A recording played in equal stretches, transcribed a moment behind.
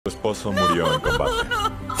esposo murió en combate.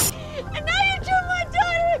 And now you turn my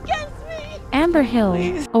daughter against me! Amber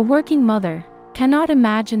Hill, a working mother, cannot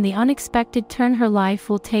imagine the unexpected turn her life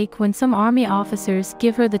will take when some army officers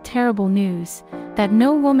give her the terrible news that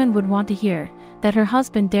no woman would want to hear, that her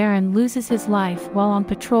husband Darren loses his life while on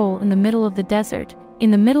patrol in the middle of the desert,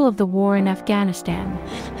 in the middle of the war in Afghanistan.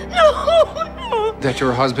 No! That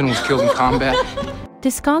your husband was killed in combat?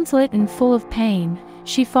 Disconsolate and full of pain,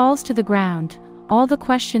 she falls to the ground. All the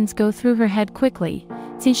questions go through her head quickly,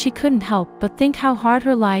 since she couldn't help but think how hard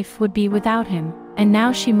her life would be without him, and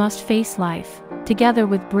now she must face life, together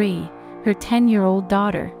with Bree, her 10-year-old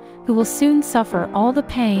daughter, who will soon suffer all the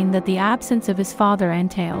pain that the absence of his father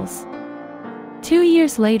entails. 2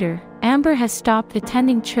 years later, Amber has stopped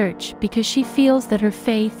attending church because she feels that her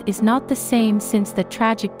faith is not the same since that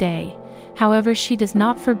tragic day. However, she does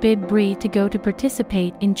not forbid Bree to go to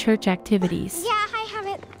participate in church activities. Yeah, I have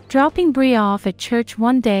it. Dropping Bree off at church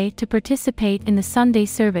one day to participate in the Sunday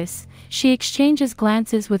service, she exchanges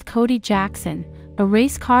glances with Cody Jackson, a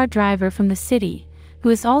race car driver from the city, who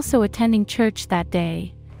is also attending church that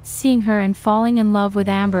day, seeing her and falling in love with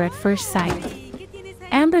Amber at first sight.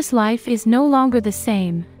 Amber's life is no longer the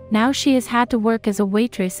same. Now she has had to work as a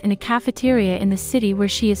waitress in a cafeteria in the city where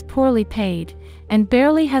she is poorly paid, and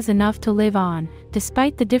barely has enough to live on.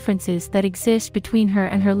 Despite the differences that exist between her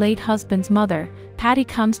and her late husband's mother, Patty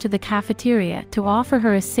comes to the cafeteria to offer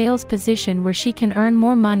her a sales position where she can earn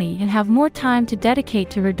more money and have more time to dedicate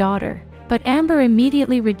to her daughter. But Amber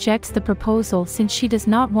immediately rejects the proposal since she does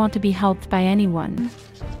not want to be helped by anyone.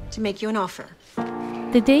 To make you an offer.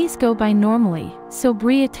 The days go by normally, so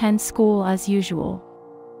Bree attends school as usual.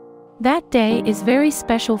 That day is very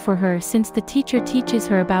special for her since the teacher teaches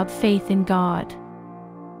her about faith in God.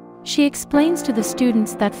 She explains to the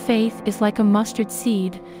students that faith is like a mustard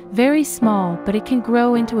seed, very small, but it can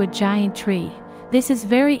grow into a giant tree. This is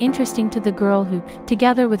very interesting to the girl who,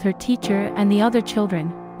 together with her teacher and the other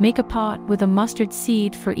children, make a pot with a mustard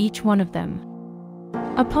seed for each one of them.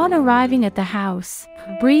 Upon arriving at the house,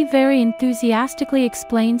 Bree very enthusiastically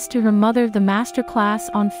explains to her mother the master class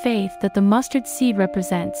on faith that the mustard seed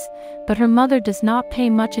represents, but her mother does not pay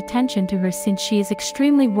much attention to her since she is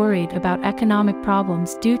extremely worried about economic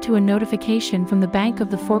problems due to a notification from the bank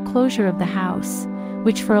of the foreclosure of the house,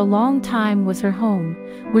 which for a long time was her home,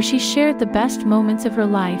 where she shared the best moments of her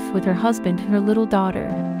life with her husband and her little daughter.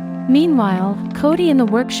 Meanwhile, Cody, in the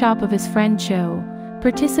workshop of his friend Joe,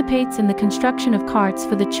 participates in the construction of carts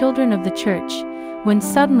for the children of the church, when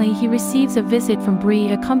suddenly he receives a visit from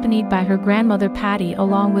Bree accompanied by her grandmother Patty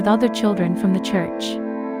along with other children from the church.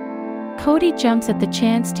 Cody jumps at the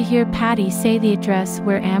chance to hear Patty say the address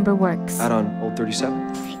where Amber works. Out on Old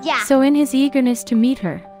 37? Yeah. So in his eagerness to meet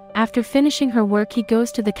her, after finishing her work he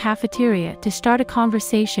goes to the cafeteria to start a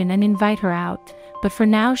conversation and invite her out, but for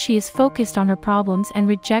now she is focused on her problems and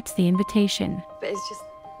rejects the invitation. But it's just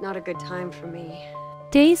not a good time for me.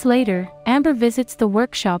 Days later, Amber visits the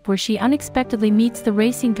workshop where she unexpectedly meets the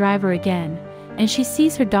racing driver again, and she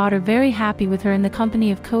sees her daughter very happy with her in the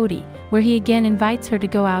company of Cody, where he again invites her to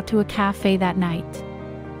go out to a cafe that night.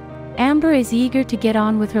 Amber is eager to get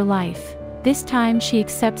on with her life. This time she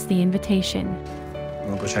accepts the invitation.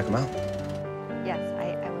 Wanna go check him out? Yes,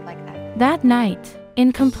 I would like that. That night,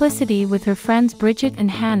 in complicity with her friends Bridget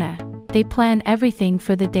and Hannah, they plan everything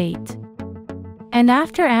for the date. And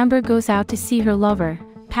after Amber goes out to see her lover,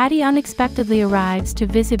 Patty unexpectedly arrives to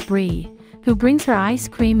visit Bree, who brings her ice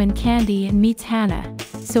cream and candy and meets Hannah,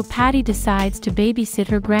 so Patty decides to babysit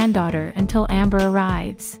her granddaughter until Amber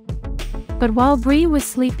arrives. But while Bree was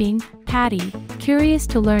sleeping, Patty, curious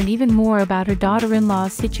to learn even more about her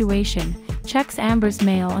daughter-in-law's situation, checks Amber's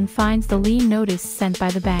mail and finds the lien notice sent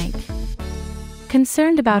by the bank.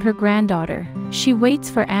 Concerned about her granddaughter, she waits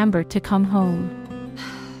for Amber to come home.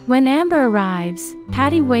 When Amber arrives,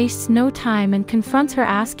 Patty wastes no time and confronts her,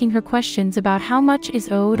 asking her questions about how much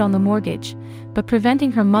is owed on the mortgage, but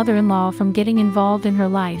preventing her mother-in-law from getting involved in her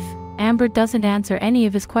life. Amber doesn't answer any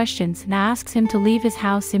of his questions and asks him to leave his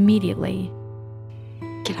house immediately.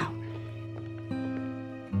 Get out.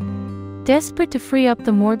 Desperate to free up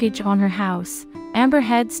the mortgage on her house, Amber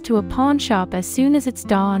heads to a pawn shop as soon as it's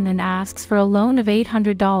dawn and asks for a loan of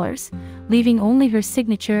 $800, leaving only her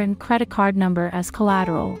signature and credit card number as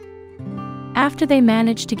collateral. After they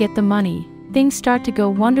manage to get the money, things start to go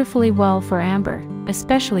wonderfully well for Amber,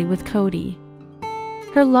 especially with Cody.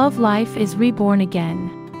 Her love life is reborn again.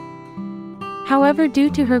 However, due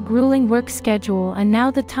to her grueling work schedule and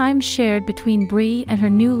now the time shared between Bree and her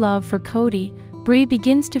new love for Cody, Bree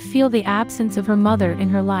begins to feel the absence of her mother in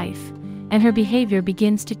her life, and her behavior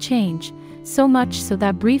begins to change, so much so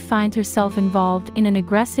that Bree finds herself involved in an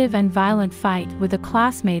aggressive and violent fight with a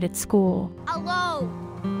classmate at school. Hello.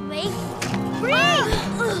 Wait. Bree!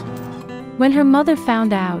 When her mother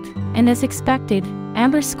found out, and as expected,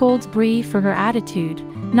 Amber scolds Bree for her attitude,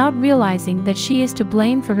 not realizing that she is to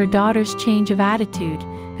blame for her daughter's change of attitude,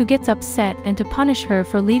 who gets upset and to punish her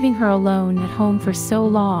for leaving her alone at home for so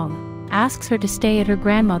long, asks her to stay at her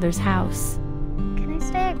grandmother's house. Can I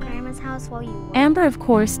stay at Grandma's house while you work? Amber of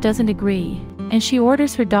course doesn't agree, and she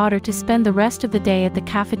orders her daughter to spend the rest of the day at the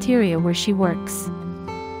cafeteria where she works.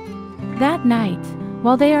 That night,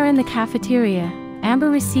 while they are in the cafeteria, Amber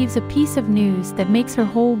receives a piece of news that makes her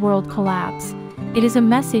whole world collapse. It is a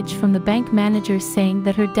message from the bank manager saying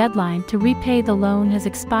that her deadline to repay the loan has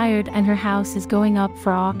expired and her house is going up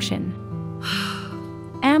for auction.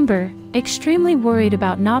 Amber, extremely worried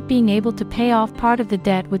about not being able to pay off part of the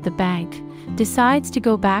debt with the bank, decides to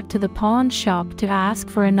go back to the pawn shop to ask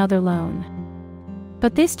for another loan.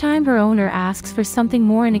 But this time her owner asks for something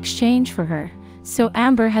more in exchange for her, so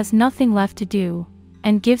Amber has nothing left to do,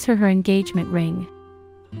 and gives her her engagement ring.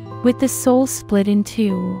 With the soul split in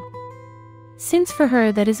two. Since for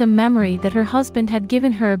her that is a memory that her husband had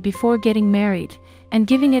given her before getting married, and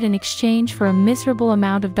giving it in exchange for a miserable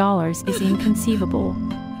amount of dollars is inconceivable.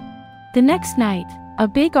 The next night, a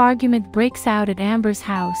big argument breaks out at Amber's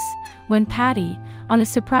house, when Patty, on a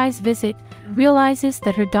surprise visit, realizes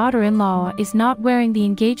that her daughter-in-law is not wearing the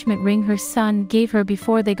engagement ring her son gave her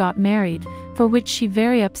before they got married, for which she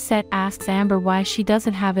very upset asks Amber why she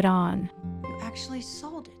doesn't have it on. You actually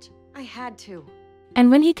sold it. I had to. And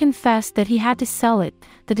when he confessed that he had to sell it,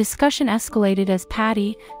 the discussion escalated as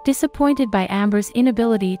Patty, disappointed by Amber's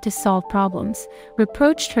inability to solve problems,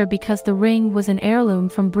 reproached her because the ring was an heirloom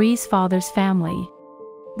from Bree's father's family.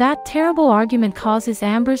 That terrible argument causes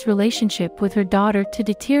Amber's relationship with her daughter to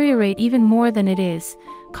deteriorate even more than it is,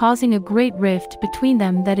 causing a great rift between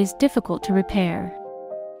them that is difficult to repair.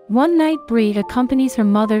 One night Bree accompanies her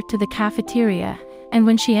mother to the cafeteria, and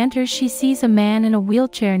when she enters she sees a man in a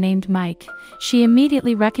wheelchair named Mike. She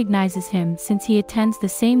immediately recognizes him since he attends the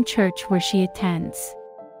same church where she attends.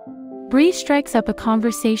 Bree strikes up a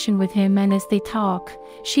conversation with him, and as they talk,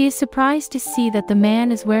 she is surprised to see that the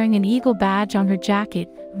man is wearing an eagle badge on her jacket,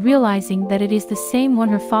 realizing that it is the same one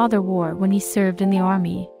her father wore when he served in the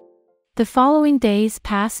army. The following days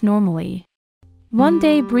pass normally. One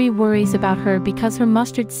day Bree worries about her because her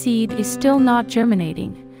mustard seed is still not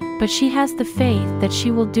germinating, but she has the faith that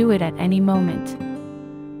she will do it at any moment.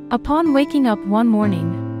 Upon waking up one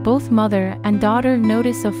morning, both mother and daughter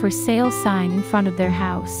notice a for sale sign in front of their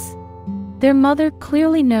house. Their mother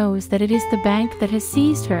clearly knows that it is the bank that has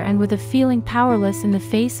seized her, and with a feeling powerless in the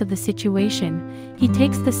face of the situation, he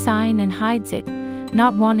takes the sign and hides it,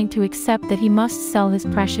 not wanting to accept that he must sell his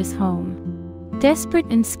precious home. Desperate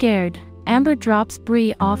and scared, Amber drops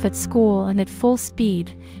Bree off at school, and at full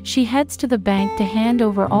speed, she heads to the bank to hand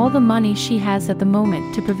over all the money she has at the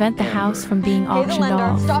moment to prevent the house from being auctioned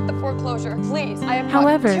off. Stop the foreclosure, please. I have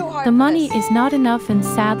However, too hard the for money this. is not enough, and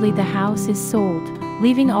sadly the house is sold,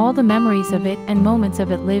 leaving all the memories of it and moments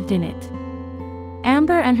of it lived in it.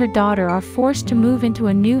 Amber and her daughter are forced to move into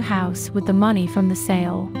a new house with the money from the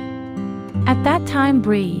sale. At that time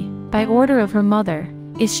Bree, by order of her mother,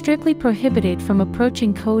 is strictly prohibited from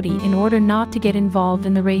approaching Cody in order not to get involved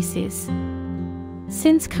in the races.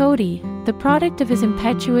 Since Cody, the product of his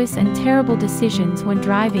impetuous and terrible decisions when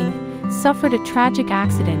driving, suffered a tragic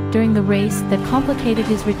accident during the race that complicated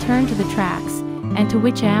his return to the tracks, and to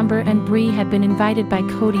which Amber and Bree had been invited by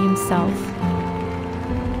Cody himself.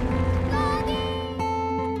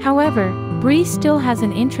 However, Bree still has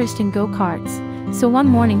an interest in go-karts, so one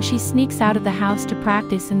morning she sneaks out of the house to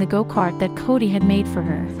practice in the go-kart that Cody had made for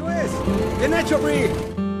her.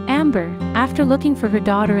 Amber, after looking for her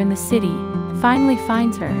daughter in the city, finally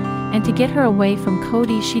finds her, and to get her away from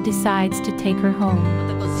Cody she decides to take her home.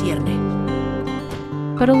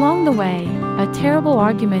 But along the way, a terrible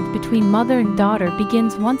argument between mother and daughter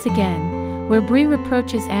begins once again, where Bree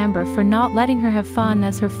reproaches Amber for not letting her have fun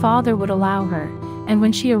as her father would allow her, and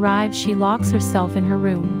when she arrives she locks herself in her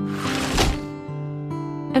room.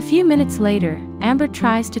 A few minutes later, Amber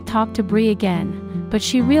tries to talk to Bree again, but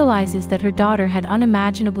she realizes that her daughter had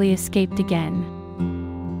unimaginably escaped again.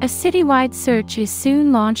 A citywide search is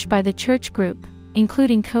soon launched by the church group,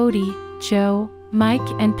 including Cody, Joe, Mike,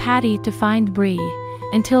 and Patty, to find Bree,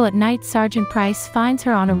 until at night Sergeant Price finds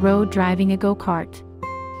her on a road driving a go-kart.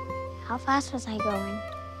 How fast was I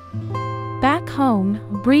going? Back home,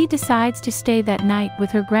 Bree decides to stay that night with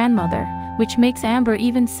her grandmother, which makes Amber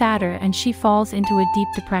even sadder, and she falls into a deep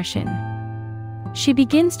depression. She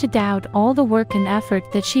begins to doubt all the work and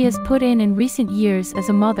effort that she has put in recent years as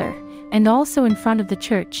a mother, and also in front of the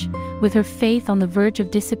church, with her faith on the verge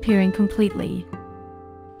of disappearing completely.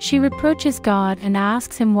 She reproaches God and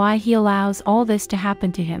asks him why he allows all this to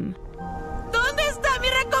happen to him. ¿Dónde está mi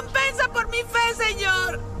recompensa por mi fe,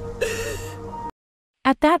 Señor?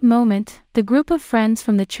 At that moment, the group of friends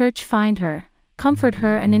from the church find her, comfort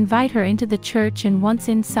her and invite her into the church, and once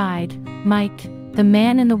inside, Mike, the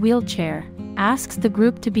man in the wheelchair, asks the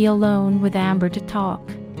group to be alone with Amber to talk.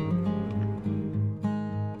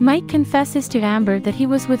 Mike confesses to Amber that he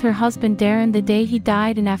was with her husband Darren the day he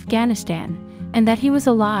died in Afghanistan, and that he was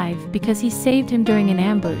alive because he saved him during an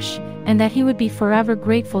ambush, and that he would be forever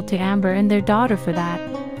grateful to Amber and their daughter for that,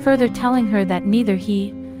 further telling her that neither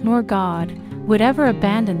he, nor God, would ever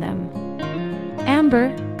abandon them.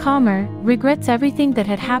 Amber, calmer, regrets everything that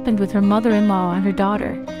had happened with her mother-in-law and her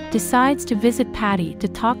daughter, decides to visit Patty to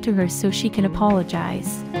talk to her so she can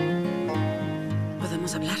apologize.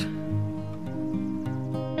 ¿Podemos hablar?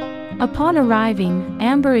 Upon arriving,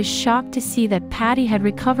 Amber is shocked to see that Patty had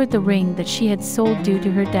recovered the ring that she had sold due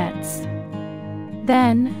to her debts.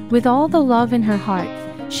 Then, with all the love in her heart,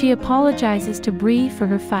 she apologizes to Bree for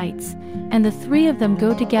her fights, and the three of them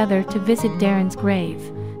go together to visit Darren's grave.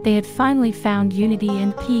 They had finally found unity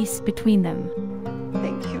and peace between them.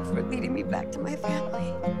 Thank you for leading me back to my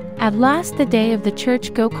family. At last the day of the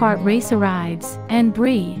church go-kart race arrives, and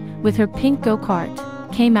Bree, with her pink go-kart,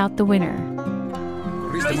 came out the winner.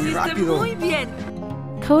 Lo hiciste muy bien.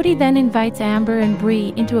 Cody then invites Amber and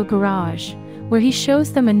Bree into a garage, where he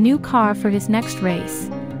shows them a new car for his next race,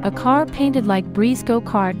 a car painted like Bree's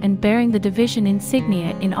go-kart and bearing the division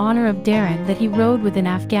insignia in honor of Darren that he rode with in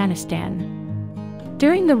Afghanistan.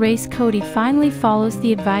 During the race, Cody finally follows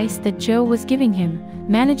the advice that Joe was giving him,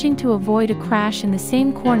 managing to avoid a crash in the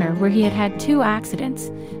same corner where he had had 2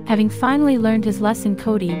 accidents. Having finally learned his lesson,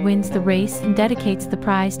 Cody wins the race and dedicates the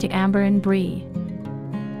prize to Amber and Bree.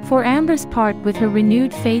 For Amber's part, with her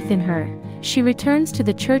renewed faith in her, she returns to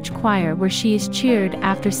the church choir where she is cheered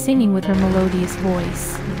after singing with her melodious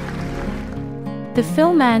voice. The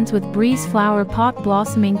film ends with Bree's flower pot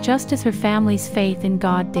blossoming just as her family's faith in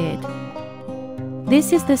God did.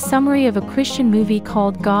 This is the summary of a Christian movie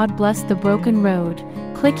called God Bless the Broken Road.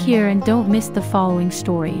 Click here and don't miss the following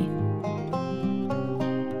story.